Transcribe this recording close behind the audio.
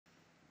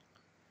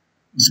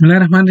بسم الله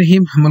الرحمن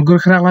الرحیم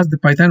ملګرو ښه راغلاست د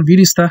پایتان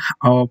ویډیوز ته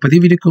او په دې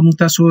ویډیو کې موږ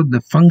تاسو د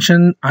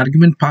فنکشن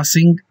آرګومنت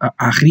پاسینګ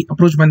آخري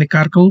اپروچ باندې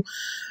کار کوو.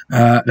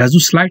 راځو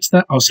سلایډز ته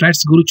او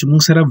سلایډز ګورو چې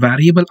موږ سره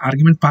ویریبل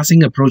آرګومنت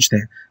پاسینګ اپروچ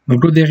دی.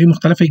 ملګرو د هغې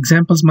مختلف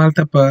اگزامپلز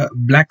مالته په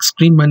بلیک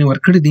سکرین باندې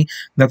ورکړي دي،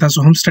 دا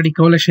تاسو هم سټډي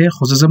کولی شئ،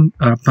 خو زه ځم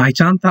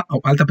پایچان ته او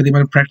هلته په دې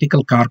باندې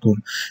پریکټیکل کار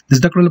کوم. د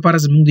زده کړو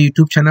لپاره زموږ د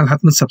یوټیوب چینل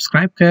حتما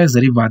سبسکرایب کړئ،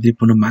 ظریف بهادري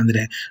په نوم باندې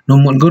دی.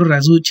 نو ملګرو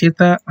راځو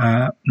چېرته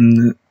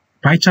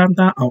پایچان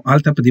ته او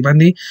هلته په دې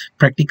باندې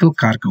پریکټیکل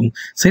کار کوو.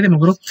 صحیح دی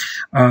ملګرو.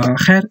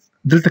 خیر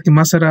دلته کې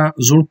ما سره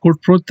زوړ کوډ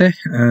پروت دی،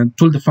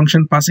 ټول د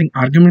فنکشن پاسینګ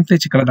آرګومنټ دی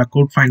چې کله دا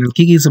کوډ فائنل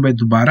کېږي زه به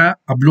دوباره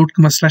اپلوډ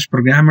کړم سلیش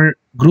پروګرامر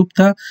ګروپ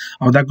ته،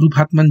 او دا ګروپ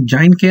حتما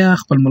جاین کړئ،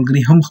 خپل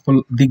ملګري هم خپل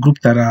دې ګروپ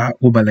ته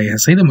راوبلئ.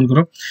 صحیح دی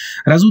ملګرو.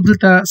 راځو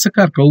دلته څه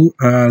کار کوو.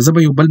 زه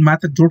به یو بل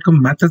میتھډ جوړ کړم،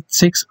 میتھډ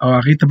 6، او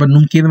هغې ته به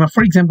نوم کېږدم.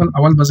 فار ایگزامپل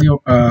اول به زه یو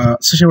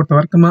څه شی ورته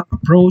ورکړم،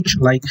 اپروچ،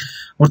 لایک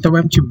ورته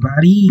وایم چې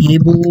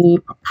ویریبل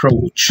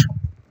اپروچ.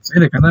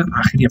 صحیح ده که نه؟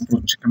 آخري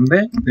اپروچ چې کوم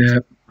دی د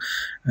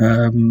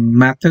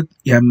میتھډ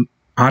یا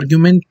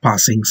آرګومنټ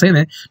پاسینګ. صحیح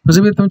دی. نو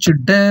زه به درته وایم چې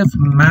ډیف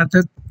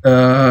میتھډ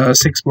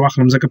 6 په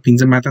واخلم ځکه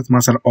 5 میتھډ ما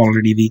سره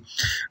الریډي دي.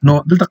 نو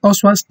دلته قوس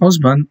واست قوس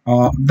بند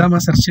دا ما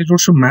سره چې جوړ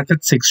شو میتھډ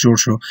 6 جوړ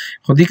شو،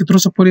 خو دې کې تر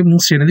اوسه پورې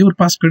موږ څه نه دي ور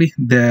پاس کړي.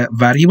 د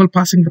ویریبل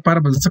پاسینګ لپاره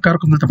به زه څه کار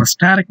کوم، دلته به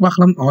سټاریک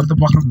واخلم او دلته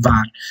به واخلم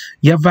وار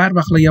یا وار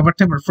واخله یا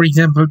وټ ایور. فار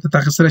ایگزامپل ته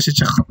اخیستلی شي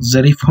چې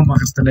ظریف هم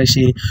اخیستلی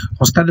شي،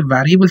 خو ستا د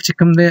ویریبل چې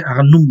کوم دی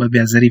هغه نوم به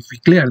بیا ظریف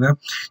وي. کلیر ده؟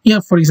 یا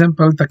فار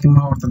ایگزامپل ته کې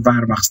ما ورته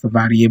وار واخیسته،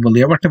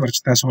 ویریبل یا وټ ایور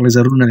چې تاسو غواړئ،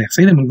 ضرور نه دی.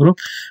 صحیح دی ملګرو.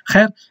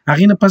 خیر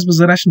هغې نه پس به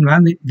زه راشم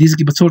لاندې دې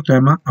کې به څه ورته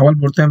وایم، اول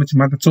به ورته وایم چې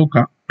ماته څه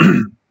وکړه،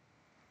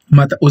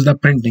 ماته اوس دا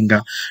پرنټینګ کا.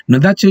 نو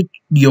دا چې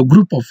یو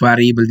ګروپ اف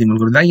ویریبل دی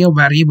ملګرو، دا یو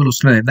ویریبل اوس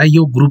نه دی، دا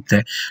یو ګروپ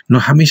دی. نو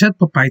همیشه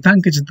په پایتان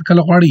کې چې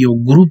کله غواړئ یو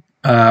ګروپ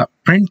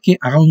پرنټ کې،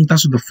 هغه موږ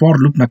تاسو د فور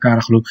لوپ نه کار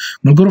اخلو.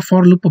 ملګرو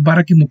فور لوپ په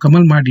باره کې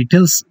مکمل ما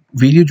ډیټیلز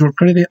ویډیو جوړ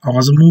کړی دی،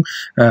 هغه زموږ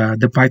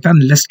د پایتان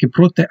لیست کې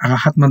پروت دی، هغه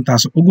حتما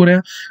تاسو وګورئ.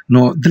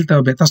 نو دلته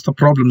به تاسو ته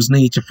پرابلمز نه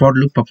وي چې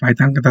فور لوپ په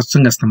پایتان کې تاسو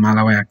څنګه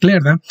استعمالوئ.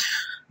 کلیر ده؟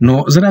 نو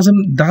زه راځم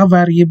دغه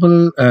ویریبل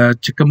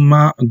چې کوم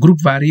ما ګروپ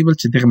ویریبل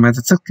چې دغه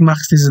میتھډ څخه ما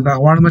اخیستی، زه دا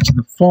غواړم چې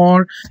د فور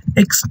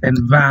ایکس ان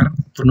وار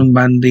په نوم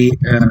باندې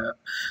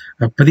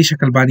په دې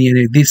شکل باندې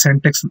دې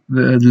سینټکس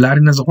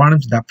لارې نه زه غواړم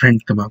چې دا پرنټ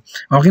کړم.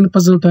 او هغې نه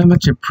پس زه ورته وایم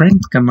چې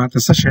پرنټ کړه ماته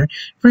څه شی.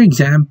 فار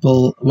ایگزامپل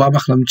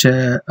وابخلم چې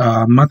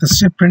ماته څه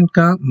شی پرنټ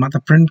کړه، ماته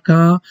پرنټ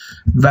کړه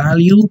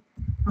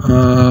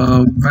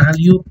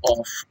value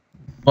of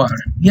var.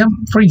 یا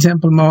فار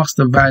ایگزامپل ما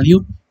واخیسته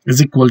value is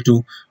equal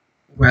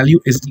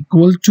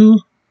to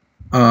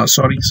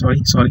sorry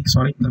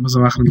دا به زه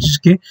واخلم چې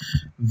کې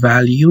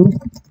value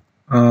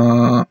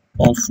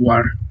of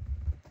var،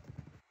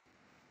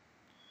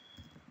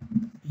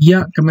 یا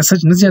که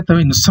میسج نه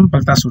زیاتوئ نو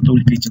سمپل تاسو ورته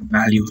ولیکئ چې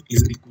value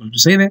is equal to.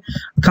 صحیح دی.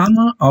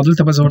 کاما او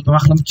دلته به زه ورته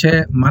واخلم چې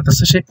ماته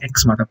څه شی x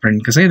ماته پرنټ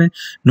کړه. صحیح دی.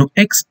 نو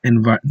x and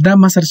var دا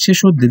ما سره څه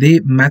شو، د دې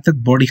میتھډ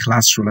باډي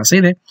خلاص شوله.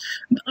 صحیح دی.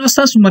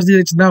 ستاسو مرضي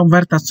ده چې دا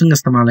ور تاسو څنګه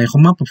استعمالوئ، خو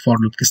ما په فور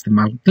لوپ کې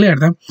استعمال. کلیر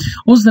ده؟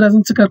 اوس زه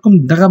راځم څه کار کوم،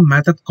 دغه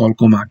میتھډ کال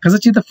کوم. که زه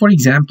چېرته فار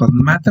ایگزامپل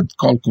میتھډ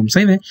کال کوم،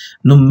 صحیح دی،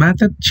 نو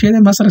میتھډ چې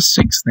دی ما سره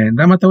 6 دی،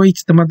 دا ماته وایي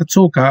چې ته ماته څه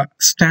وکړه،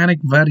 سټاریک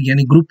ور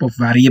یعنې ګروپ اف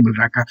ویریبل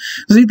راکړه.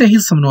 زه دې ته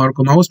هېڅ هم نه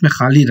ورکوم، اوس مې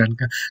خالي رن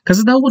کړه. که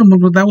زه دا وګورم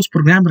ملګرو، دا اوس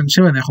پروګرام رن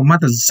شوی دی، خو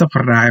ماته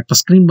صفر راغی په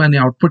سکرین باندې،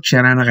 آوټپوټ شی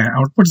رانغی.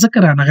 آوټپوټ ځکه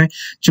رانغی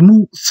چې موږ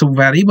څه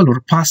ویریبل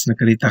ور پاس نه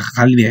کړی، ته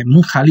خالي دی،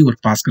 موږ خالي ور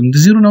پاس کړو. د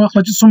زیرو نه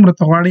واخله چې څومره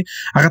ته غواړې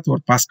هغه ته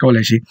ور پاس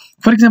کولی شي.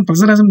 فار ایگزامپل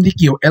زه راځم دې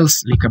کې یو ایلس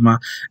لیکم،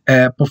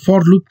 په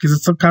فور لوپ کې زه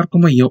څه کار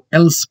کوم، یو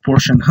ایلس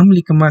پورشن هم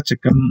لیکم چې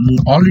کوم موږ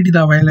الریډي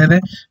دا ویلی دی.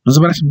 نو زه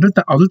به راشم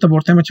دلته او دلته به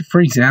ورته وایم چې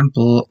فار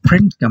ایگزامپل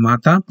پرنټ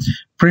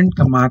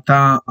که ماته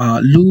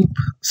لوپ.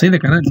 صحیح ده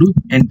که نه؟ لوپ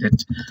انډډ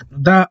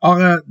دا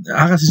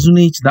هغه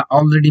څیزونه چې دا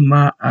الریډي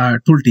ما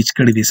ټول ټیچ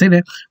کړي دي. صحیح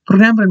ده.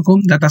 پروګرام رن کوم،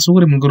 دا تاسو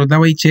وګورئ ملګرو، دا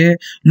وایي چې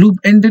لوپ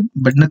انډډ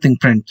بټ نثینګ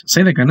پرنټ.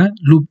 صحیح ده که نه؟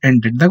 لوپ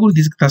انډډ دا ګورئ،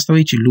 دې ځکه تاسو ته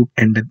وایي چې لوپ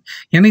انډډ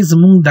یعنې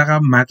زموږ دغه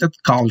میتھډ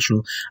کال شو.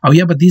 او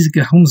یا به دې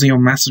ځکه هم زه یو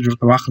میسج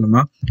ورته واخلم،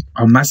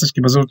 او میسج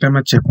کې به زه ورته وایم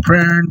چې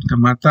پرنټ که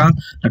ماته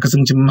لکه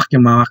څنګه چې مخکې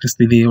ما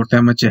واخیستی دي، ورته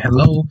وایم چې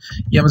هلو،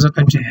 یا به زه ورته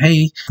وایم چې hey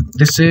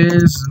this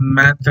is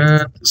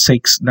method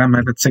 6. دا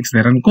method 6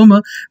 دی رن کوم.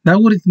 دا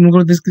وګورئ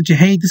ملګرو دې ځکه چې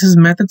hey this is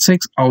method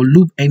 6 او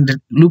لوپ انډډ،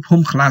 لوپ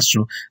هم خلاص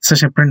شو، څه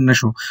شی پرنټ نه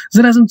شو. زه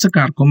راځم څه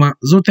کار کوم،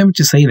 زه ورته وایم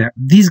چې صحیح ده،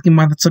 دې ځکه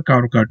ماته څه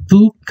کار وکړه،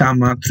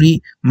 2,3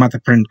 ماته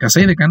پرنټ کړه.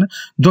 صحیح ده که نه؟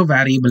 دوه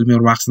ویریبل مې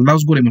ور واخیستل. دا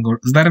اوس ګورئ ملګرو،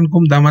 زه دا رن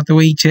کوم، دا ماته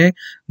وایي چې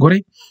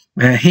ګورئ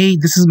hey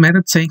this is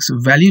method 6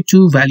 value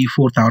 2 value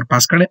 4 تا ور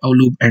پاس کړی او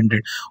لوپ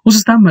انډډ. اوس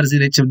ستا مرضي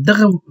دی چې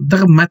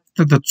دغه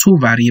میتھډ د څو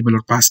ویریبل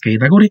ور پاس کوي.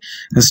 دا ګورئ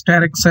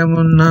سټاریک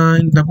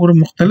 7,9 دا ګورئ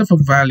مختلفه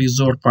ویلیوز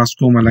ور پاس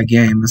کومه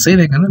لګیا یم. صحیح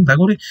دی که نه؟ دا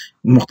ګورئ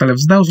مختلف.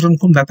 زه دا اوس رن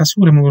کوم، دا تاسو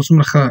ګورئ ملګرو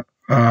څومره ښه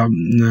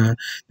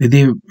د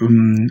دې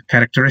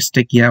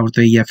کریکټریسټیک یا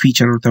ورته یا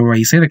فیچر ورته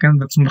وایي سره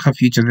کنه د څومره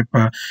فیچر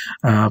په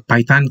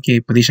پایثون کې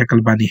په دې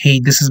شکل باندې hey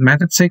this is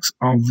method 6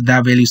 of دا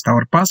values تا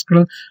ور پاس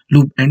کړل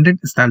loop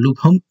ended is دا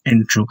loop هم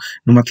end شو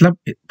نو مطلب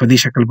په دې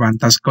شکل باندې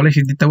تاسو کولای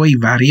شئ د ته وایي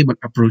variable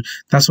approach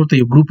تاسو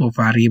ته یو group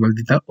of variable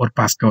د ته ور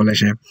پاس کولای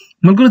شئ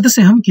مګر د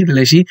څه هم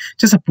کېدلی شي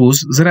چې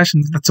سپوز زرا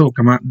شم د څه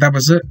وکم دا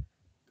به زه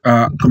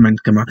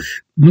کمنټ کما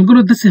مګر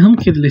د څه هم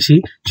کېدلی شي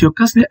چې یو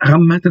کس د هغه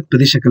میتھډ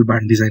په دې شکل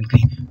باندې ډیزاین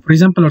کړي فور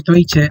ایگزامپل ورته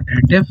وایي چې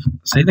def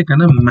صحیح ده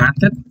کنه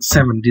میتھډ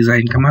 7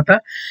 ډیزاین کما تا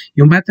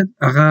یو میتھډ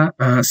هغه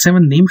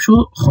 7 نیم شو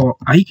خو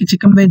آی کې چې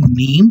کوم دی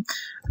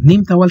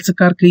نیم ته ول څه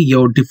کار کوي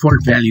یو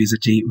ډیفالت ویلیوز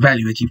اچي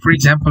ویلیو اچي فور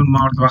ایگزامپل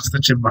ما ورته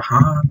واخسته چې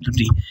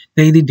بهادوري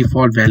دا دې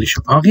ډیفالت ویلیو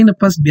شو هغه نه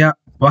پس بیا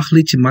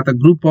واخلي چې ماته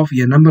ګروپ اف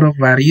یا نمبر اف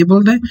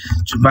ویریبل ده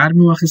چې بار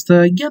می واخسته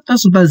یا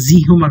تاسو به زی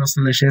هم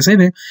واخستل شي صحیح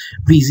ده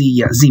وی زی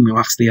یا زی می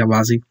واخسته یا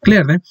وازي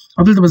کلیر ده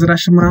او دلته بزرا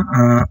شمه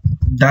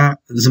دا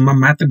زما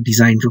میتھډ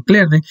ډیزاین جو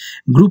کلیر ده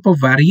ګروپ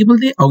اف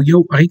ویریبل ده او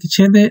یو هغه کې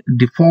چې ده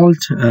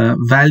ډیفالت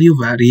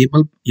ویلیو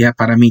ویریبل یا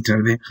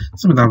پارامټر ده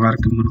سم دا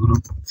ورک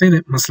مرګرو صحیح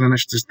ده مثلا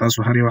نشته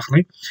تاسو هر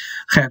واخلي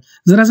خیر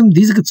زه راځم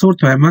دیز کې څور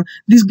ته ما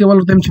دیز ګول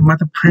ورته چې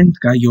ماته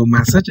پرنٹ کا یو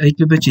میسج ای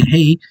کې چې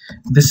hey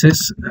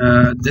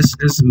this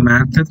is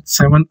method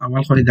 7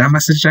 اول خو دا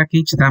میسج راکې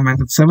چې دا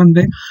method 7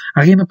 دی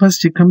هغه نه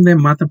پس چې کوم دی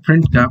ماته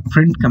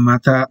پرنٹ کا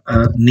ماته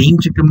نیم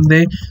چې کوم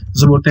دی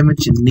زه ورته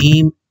چې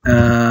نیم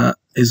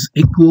is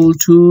equal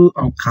to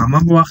او کاما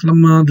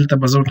واخلم دلته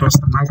بزور ته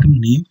استعمال کوم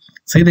نیم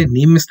صحیح دی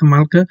نیم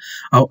استعمال ک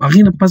او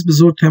هغه نه پس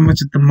بزور ته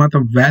چې ماته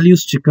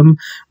values چې کوم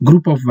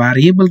group of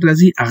variable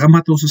راځي هغه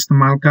ماته اوس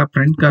استعمال کا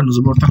پرنٹ کا نو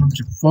زبر ته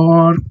چې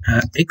for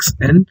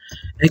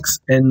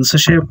xn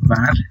سشه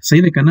var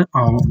صحیح دی کنه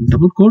او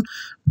ډبل کوټ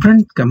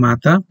پرنٹ کا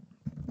ماته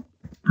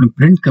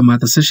print کما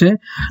څه شي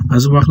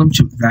از واخلم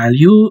چې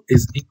value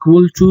is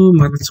equal to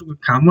ماته څه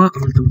کاما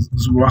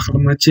از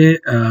واخلم چې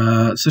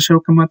څه شو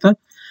کما ته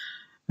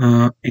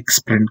x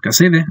print کا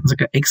څه ده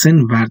ځکه xn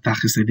var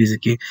تاخسته دي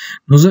ځکه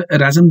نو زه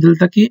راځم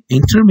دلته کې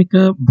انټر میک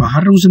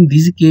بهر روزم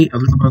دي ځکه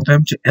دلته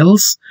پروتایم چې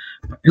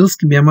else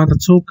کې بیا ماته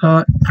څوک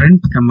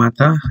print کما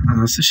ته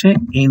څه شي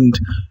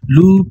end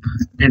loop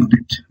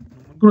ended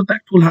ګور دا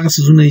ټول هغه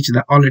سيزونه چې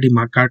دا already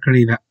ما کار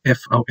کړی دا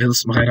if او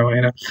else وغیرہ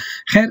وغیرہ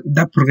خیر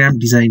دا پروګرام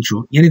ډیزاین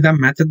شو یعنی دا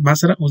میتھډ با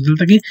سره اوس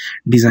دلته کې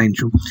ډیزاین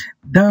شو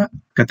دا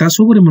کتا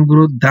سو ګور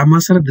ملګرو دا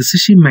ما سره د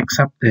سشي مکس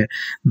اپ ده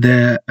د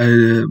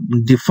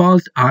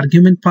ډیفالت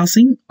ارګومنت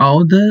پاسینګ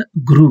او د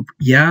ګروپ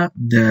یا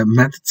د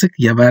میتھډ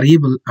څخه یا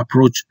ویریبل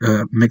اپروچ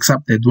مکس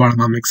اپ ده دواړه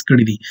ما مکس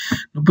کړی دي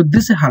نو په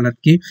داسې حالت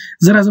کې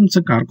زه راځم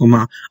څه کار کوم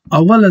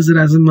اول زه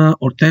راځم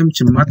او ټایم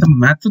چې ماته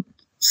میتھډ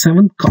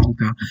 7 کال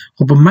کا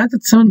خو په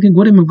میتھډ 7 کې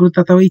ګورې موږ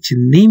ته وایي چې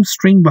نیم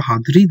سټرینګ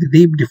بهادوري د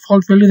دې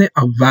ډیفالت ویلیو دی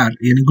او var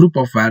یعنی ګروپ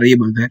اف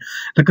ویریبل دی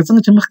لکه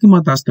څنګه چې مخکې ما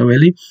تاسو ته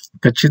ویلي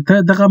چې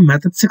ته دغه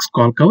میتھډ 6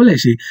 کال کولای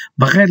شي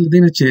بغیر له دې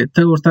نه چې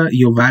ته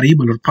ورته یو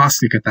ویریبل ور پاس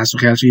کړې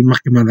تاسو خیال شي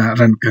مخکې ما دا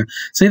رن کړ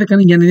صحیح ده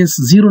کنه یعنی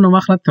 0 نه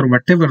واخله تر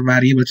وټ ایور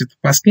ویریبل چې ته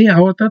پاس کړې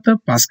هغه ته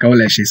پاس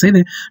کولای شي صحیح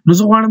ده نو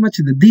زه غواړم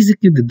چې د دې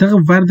ځکه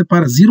دغه var د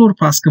لپاره 0 ور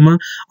پاس کړم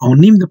او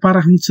نیم د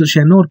لپاره هم څه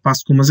شي نور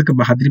پاس کوم ځکه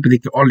بهادوري په دې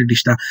کې الریډي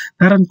شته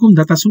دا رن کوم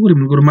دا تاسو ګورئ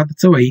موږ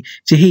څه وایي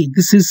چې hey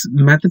this is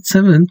method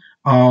 7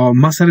 او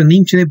ما سره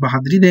نیم چې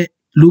بهادوري د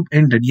loop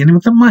ended یعنی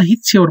مطلب ما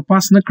هیڅ ور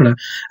پاس نه کړ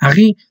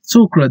هغه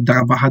څوک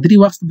د بهادوري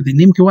وخت په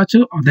نیم کې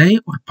واچو او دای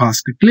ور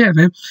پاس کړ کلیر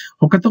ده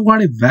او کته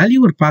غواړي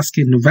ویلیو ور پاس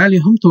کړي نو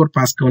ویلیو هم تور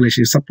پاس کولای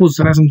شي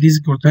سپوز راځم دې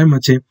کوته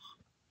ما چې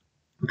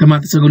کما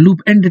څنګه لوپ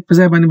انډډ په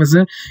ځای باندې بس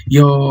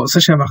یو څه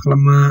شی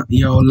واخلم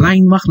یو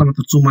لاین واخلم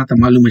ته څو ماته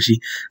معلومه شي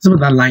زه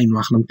دا لاین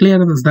واخلم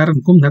کلیر ده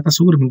زدارم کوم دا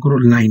تاسو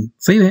ګورئ لاین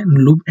صحیح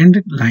ده لوپ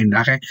انډډ لاین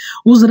راغی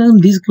اوس زرم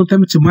دې کوته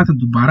چې ماته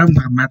دوباره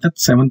دا میتھډ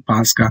 7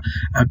 پاس کا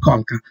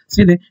کال کا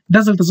صحیح ده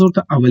دا ځل تاسو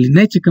ته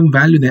اولینې چې کوم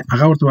ویلیو ده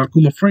هغه ورته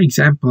ورکوم فور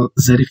ایگزامپل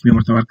ظریف می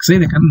ورته ورک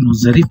صحیح ده کنه نو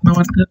ظریف می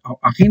ورک او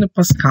اخی نه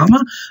پس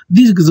کاما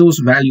دې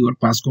زوس ویلیو ور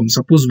پاس کوم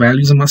سپوز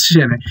ویلیوز ما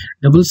څه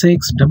ده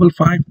 66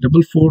 55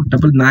 44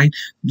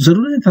 99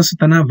 ضروري تاسو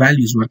ته نه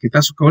values ورکړي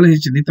تاسو کولای شئ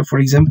چې دې ته فور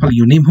ایگزامپل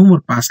یو نیم هم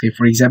ور پاس کړئ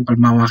فور ایگزامپل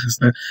ما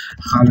واخسته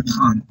خالد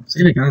خان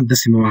صحیح ده کنه د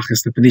سیمه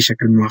واخسته په دې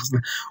شکل ما واخسته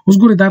اوس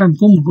ګورئ دا رن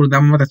کوم ګورئ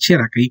دا ماته چې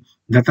راکړي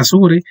دا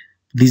تاسو ګورئ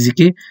دې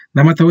ځکه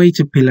دا ماته وایي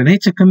چې پلنې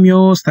چې کوم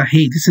یو ستا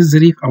hey this is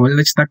Zarif اول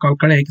چې تا کال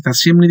کړی کې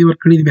تاسو یې نه دی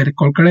ورکړی بیا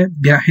کال کړی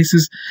بیا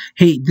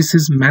hey this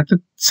is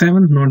method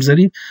 7 not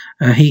Zarif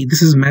hey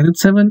this is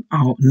method 7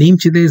 او نیم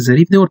چې دی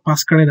Zarif دی ور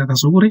پاس کړی دا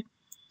تاسو ګورئ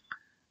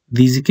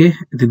These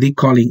the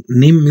calling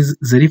name is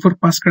Zarif or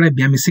pass kara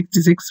bia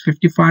 66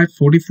 55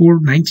 44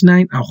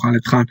 99 او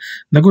خالد خان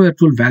دغه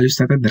ټول values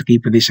ته درکې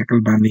په دې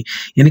شکل باندې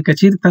یعنی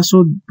کچیر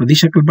تاسو په دې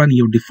شکل باندې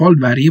یو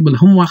ډیفالت ویریبل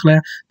هم واخله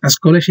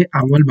تاسو کولای شئ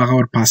اول بغا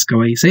ور پاس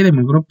کوئ صحیح ده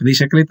موږ په دې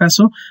شکل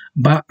تاسو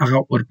با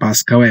هغه ور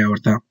پاس کوئ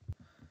ورته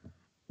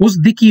اوس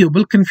د کې یو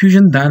بل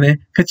کنفیوژن دا ده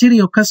کچېرې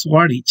یو کس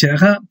غواړي چې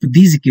هغه په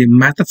دې کې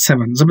میتھډ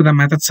 7 زه به دا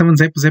میتھډ 7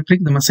 ځای په ځای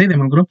پرېږدم صحیح دی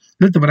ملګرو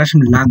دلته به راشم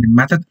لاندې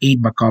میتھډ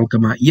 8 به کال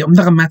کوم یا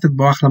همدغه میتھډ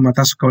به واخلم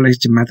تاسو کولی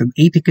چې میتھډ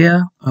 8 یې کړئ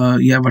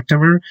یا وټ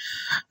ایور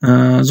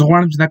زه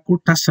غواړم چې دا کوډ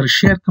تاسو سره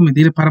شیر کړم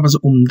دې لپاره به زه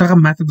همدغه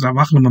میتھډ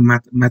راواخلم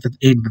میتھډ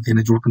 8 به دې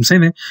نه جوړ کړم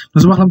صحیح دی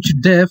نو زه واخلم چې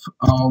ډیف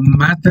او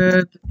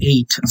میتھډ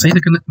 8 صحیح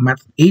ده که نه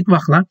میتھډ 8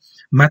 واخله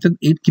میتھډ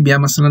 8 کې بیا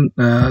مثلا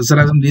زه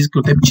راځم دې کې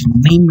وتایم چې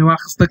نیم مې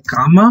واخیسته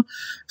کاما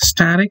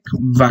static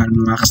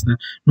value واخیسته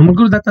نو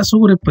ملګرو دا تاسو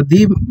وګورئ په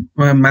دې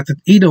میتھډ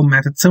 8 او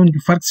میتھډ 7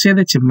 کې فرق څه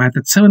دی چې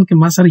میتھډ 7 کې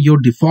ما سره یو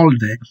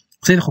ډیفالت دی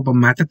صحیح خو په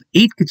میتھډ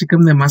 8 کې چې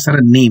کوم دی ما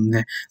سره نیم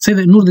دی صحیح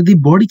دی نور د دې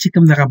باډي چې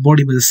کوم دی هغه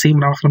باډي به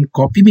سیم راوخلم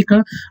کاپي مې کړ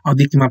او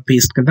دې کې ما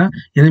پیسټ کړ دا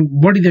یعنی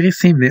باډي دغه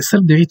سیم دی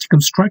صرف دغه چې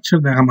کوم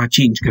سټرکچر دی هغه ما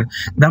چینج کړ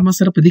دا ما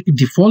سره په دې کې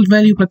ډیفالت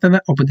ویلیو پرته ده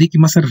او په دې کې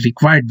ما سره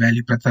ریکوایرډ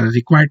ویلیو پرته ده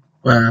ریکوایرډ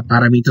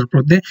parameter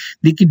پروت دی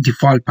د کې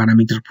ډیفالت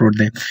parameter پروت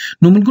دی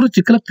نو موږ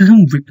چې کله هم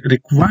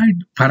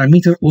required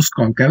parameter اوس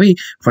کال کوي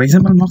فار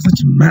ایگزامپل ما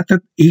چې میتھډ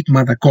 8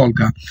 ما ته کال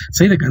کا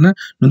صحیح ده کنه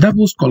نو دا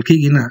اوس کال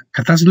کیږي نه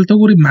کته تاسو دلته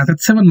وګورئ میتھډ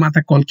 7 ما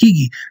ته کال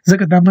کیږي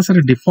ځکه دا ما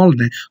سره ډیفالت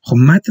دی خو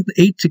میتھډ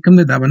 8 چې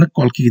کوم دی دا باندې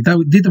کال کیږي دا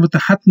دې ته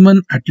حتما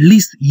at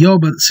least یو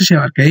څه شي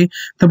ورکړي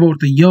ته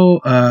ورته یو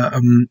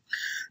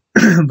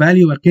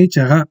value ورکړي چې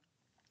هغه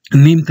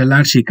name ته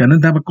لاړ شي کنه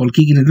دا به کال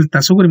کیږي نه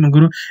تاسو ګورئ موږ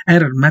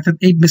error method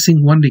 8 missing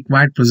one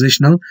required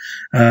positional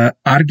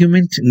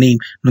argument name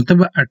نو ته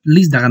به at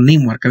least دا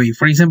name ورکوي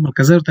for example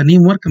کزه ته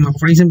name ورکم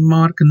for example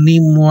ما ورک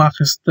name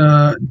واخست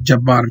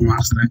جبار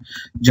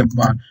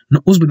جبار نو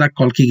اوس به دا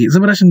کال کیږي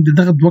زبرشن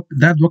دغه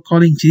دا دوه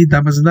کالینګ چې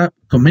دا به زدا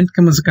کمنټ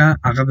کوم ځکه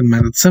هغه د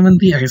method 7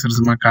 دی هغه سره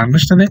زما کار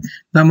نشته دی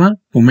دا ما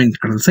کمنټ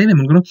کړل صحیح دی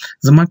موږ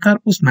زما کار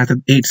اوس method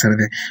 8 سره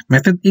دی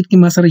method 8 کې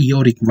ما سره یو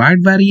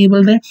required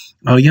variable دی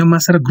او یا ما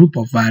سره group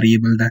of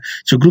variable ده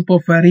چې group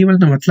of variable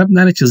نو مطلب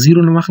دا چې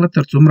 0 نو واخله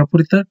تر څومره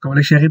پورې ته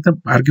کولای شي هغه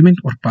ته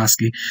argument ور پاس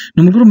کی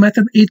نو موږ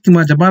method 8 کې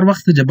ما جبار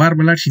وخت جبار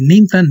بلار شي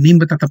نیم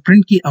ته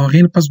پرنٹ کی او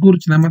غیر پس ګور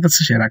چې دا ماته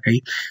څه شي راکړي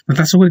نو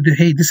تاسو ګورئ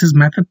hey this is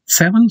method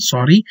 7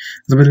 sorry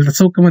زبر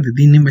تاسو کوم د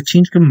دې نیم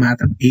چینج کوم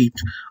method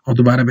 8 او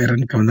دوباره به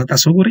رن کوم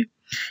تاسو ګورئ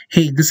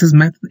hey this is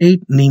method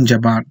 8 نیم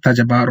جبار تا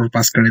جبار ور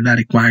پاس کړی دا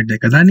ریکوایرډ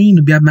دی کدا نه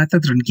نو بیا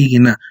method رن کیږي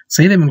نه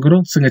صحیح دی موږ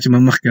څنګه چې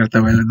مخ کې ورته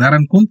ویل دا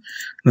رن کوم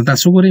نو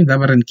تاسو ګورئ دا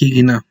رن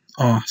کیږي نه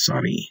oh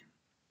sorry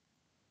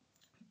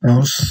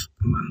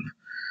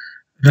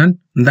run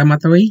دا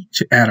ماتوي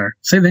چې error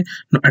صحیح ده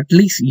نو at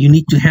least you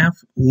need to have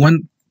one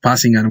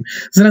passing arrow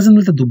زه راځم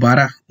دلته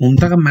دوباره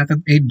همدغه method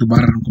 8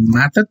 دوباره رن کوم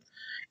method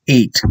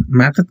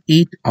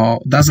 8 او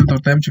دا څه ته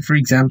وایم چې for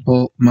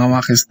example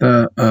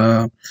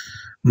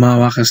ما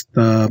واخست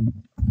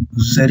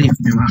ظریف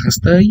مې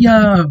واخسته یا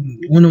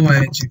ونه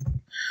وایي چې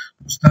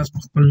استاد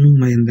خپل نوم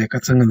مینده که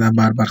څنګه دا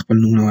بار خپل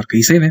نوم نه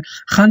ورکوي صحیح دی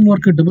خان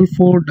ورکړ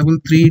 44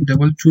 33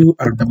 22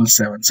 او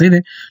 77 صحیح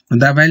دی نو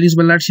دا ویلیوز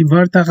بل شي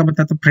ورته هغه به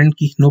تاسو پرنٹ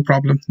کی نو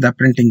پرابلم دا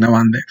پرنټینګ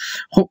روان دی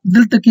خو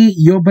دلته کې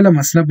یو بل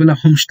مسله بل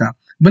هم شته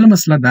بل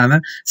مسله دا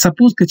ده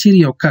سپوز کچیر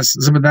یو کس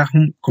زبدا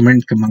هم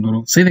کمنټ کوم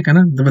غواړو صحیح دی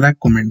کنه زبدا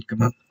کمنټ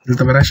کوم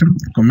دلته براشم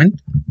کمنټ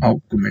او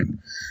کمنټ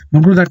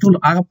موږ دا ټول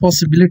هغه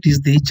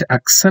پوسیبلیټیز دي چې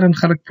اکثرا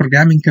خلک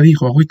پروګرامینګ کوي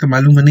خو هغه ته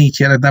معلومه نه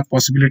چې دا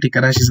پوسیبلیټی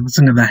کراشي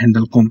څنګه دا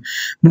هندل کوم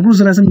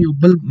موږ لازم یو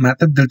بل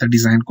میتھډ دلته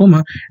ډیزاین کوم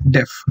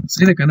def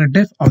صحیح ده کنه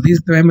def او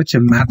دې ته وایم چې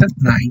method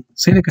 9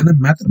 صحیح ده کنه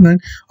method 9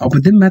 او په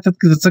دې میتھډ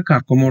کې څه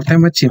کار کوم ورته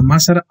ما چې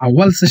ما سره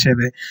اول څه شه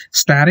ده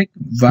static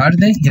var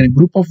ده یعنی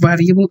group of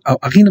variable او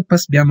اغه نه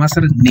پس بیا ما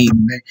سره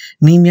name ده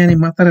name یعنی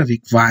ما سره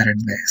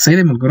required ده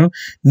صحیح ده موږ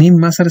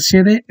name ما سره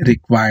شه ده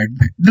required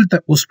ده دلته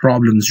اوس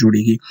problems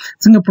جوړيږي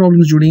څنګه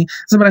problems جوړي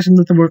زبرشن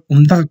دلته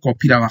همدغه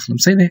کاپی را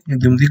واخلم صحیح ده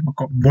دې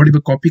باډي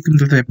به کاپی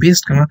کوم دلته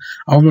پیسټ کوم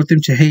او ورته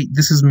چې hey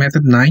this is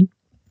method 9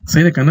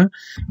 صحیح ده کنه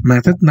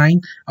method 9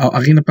 او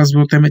اغه نه پس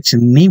ورته چې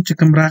name چې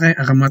کوم راغی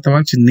هغه ماته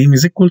وایي چې name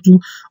is equal to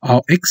او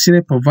x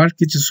چې په ورډ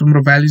کې چې څومره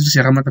values چې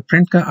هغه ماته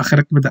پرنٹ کا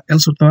اخر کې به د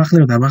else ورته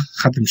واخلې دا به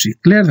ختم شي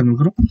کلیر ده موږ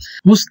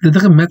اوس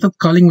دغه method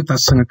calling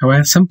تاسو څنګه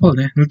کوی سمپل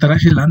ده نو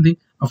تراشي لاندې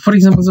فور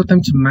ایگزامپل زه تم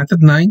چې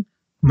method 9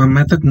 ما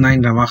method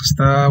 9 را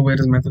واخسته where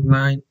is method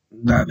 9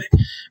 دا ده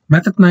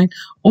method 9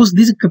 اوس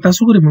دې کې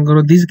تاسو ګورئ موږ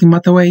دې کې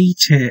ماته وایي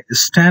چې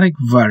static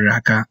var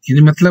راکا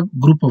یعنی مطلب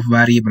group of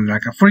variable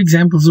راکا فور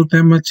ایگزامپل زه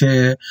تم چې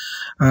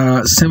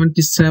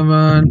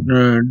 77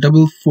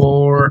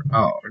 44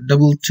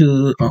 22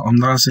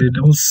 همداسې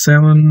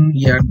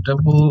 77 یا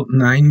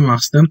 99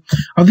 واخسته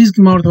او دې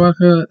کې ما ورته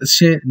ورکړه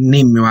چې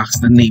name مې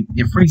واخسته name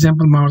فور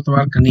ایگزامپل ما ورته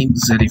ورکړه name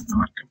ظریف مې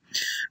ورکړه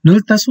نو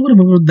تاسو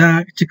ورته دا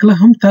چې کله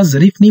هم تاسو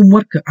ظریف نیم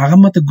ورک هغه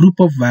ماته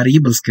group of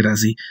variables کې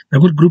راځي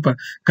دا ګور ګروپ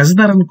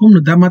کزدار کوم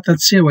نو دا ماته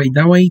څه وای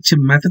دا وای چې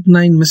method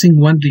 9 missing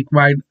one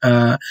required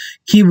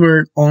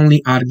keyword only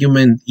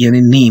argument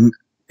یعنی name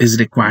is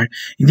required.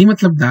 دې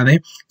مطلب دا دی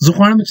زه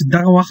غواړم چې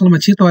دغه واخلم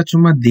چېرته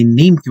واچوم د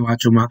نیم کې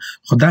واچوم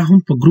خو دا هم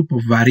په ګروپ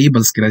اف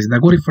ویریبلز کې راځي دا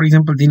ګورې فار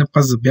ایگزامپل دې نه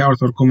پس بیا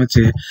ورته ورکوم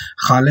چې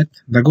خالد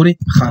دا ګورې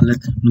خالد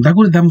نو دا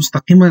ګورې دا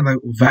مستقیمه د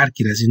ویر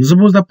کې راځي نو زه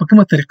به اوس دا په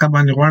کومه طریقه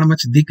باندې غواړم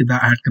چې دې کې دا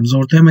اډ کړم زه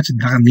ورته وایم چې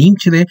دغه نیم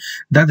چې دی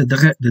دا د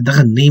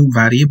دغه نیم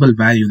ویریبل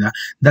ویلیو ده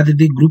دا د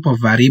دې ګروپ اف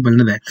ویریبل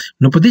نه دی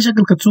نو په دې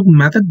شکل که څوک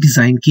میتھډ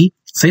ډیزاین کړي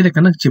صحیح ده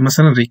که نه چې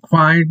مثلا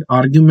ریکوایرډ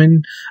آرګومنټ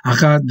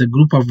هغه د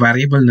ګروپ اف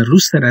ویریبل نه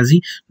وروسته راځي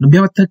نو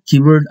بیا ورته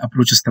کیورډ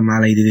اپروچ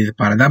استعمالوي د دې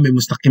لپاره دا به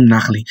مستقیم نه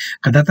اخلي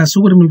که دا تاسو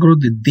وګورئ ملګرو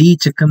د دې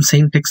چې کوم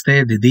سینټیکس دی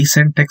د دې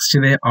سینټیکس چې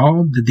دی او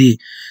د دې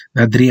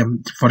دا دریم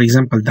فار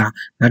ایگزامپل دا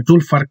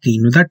ټول فرق کوي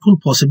نو دا ټول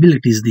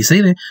پاسبیلیټیز دي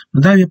صحیح دی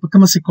نو دا بیا په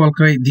کومه سې کال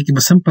کوئ دې کې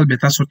به سمپل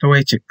بیا تاسو ورته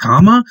وایئ چې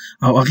کاما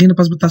او هغې نه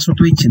پس به تاسو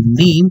ورته وایئ چې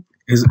نیم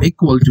is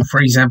equal to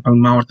for example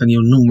ما ورته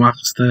یو نوم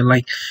واخیسته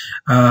like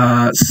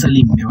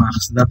سلیم مې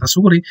واخیسته دا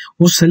تاسو ګورئ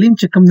اوس سلیم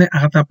چې کوم دی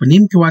هغه تا په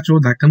نیم کې واچو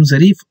دا کوم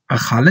ظریف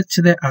خالد چې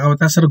دی هغه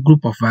تا سره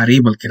ګروپ اف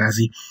ویریبل کې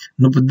راځي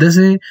نو په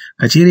داسې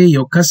که چیرې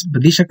یو کس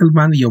په دې شکل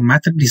باندې یو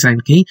میتھډ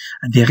ډیزاین کوي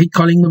د هغې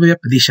کالینګ به بیا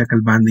په دې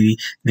شکل باندې وي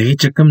د هغې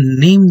چې کوم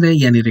نیم دی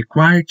یعنې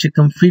ریکوایرډ چې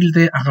کوم فیلډ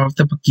دی هغه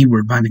ورته په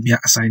کیورډ باندې بیا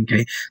اساین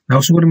کوي دا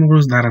اوس وګورئ موږ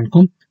اوس دا رن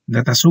کوم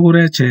دا تاسو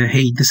ګورئ چې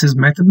hey this is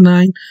method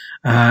 9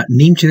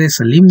 نیم چې دی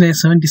سلیم دی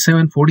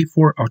 77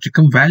 44 او چې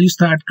کوم ویلیوز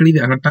ته اډ کړي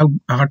دي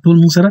هغه ټول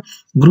موږ سره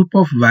ګروپ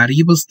اف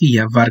ویریبلز کې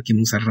یا ور کې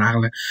موږ سره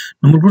راغله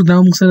نو موږ دا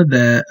موږ سره د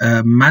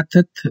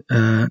میتھډ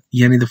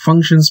یعنی د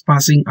فنکشنز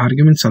پاسینګ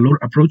آرګومنټ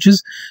څلور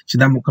اپروچز چې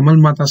دا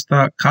مکمل ما تاسو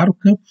ته کار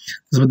وکړ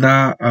زه دا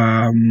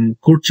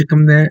کوډ چې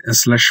کوم دی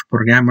سلیش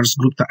پروګرامرز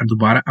ګروپ ته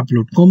دوباره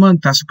اپلوډ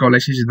کوم تاسو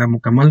کولی شئ چې دا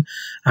مکمل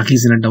هغې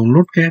ځینه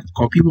ډاونلوډ کړئ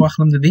کاپي به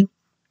واخلم د دې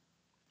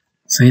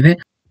صحیح دی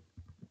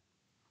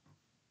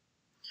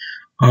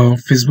او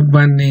فیسبوک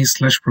باندې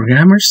سلیش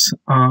پروګرامرز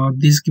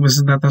دیز کې بس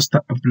دا تاسو ته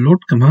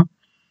اپلوډ کوم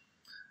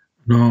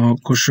نو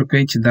کوشش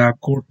وکړئ چې دا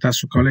کوډ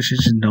تاسو کولی شئ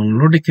چې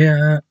ډاونلوډ یې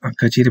کړئ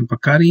که چیرې په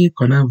کار یې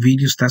که نه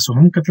ویډیوز تاسو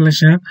هم کتلی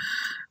شئ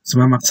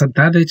زما مقصد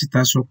دا دی چې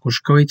تاسو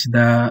کوشش کوئ چې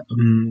دا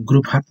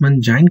ګروپ حتما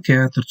جاین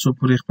کړئ تر څو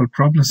پورې خپل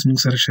پرابلمس موږ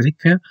سره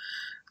شریک کړئ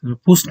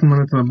پوسټ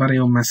کوم ته به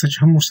یو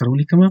میسج هم ورسره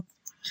ولیکم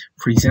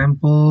for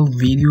example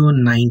video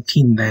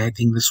 19 I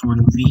think this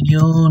one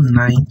video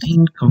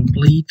 19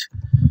 complete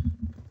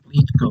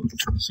code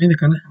صحیح ده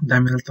که نه دا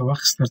مې دلته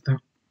واخیست درته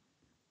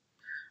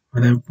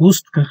دا مې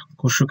پوسټ کړه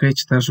کوشش وکړئ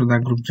چې تاسو دا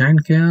ګروپ جاین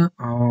کړئ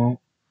او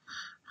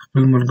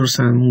خپل ملګرو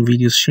سره مونږ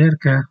ویډیوز شیر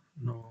کړه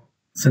نو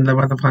زنده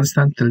باد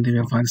افغانستان تل دې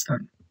وي افغانستان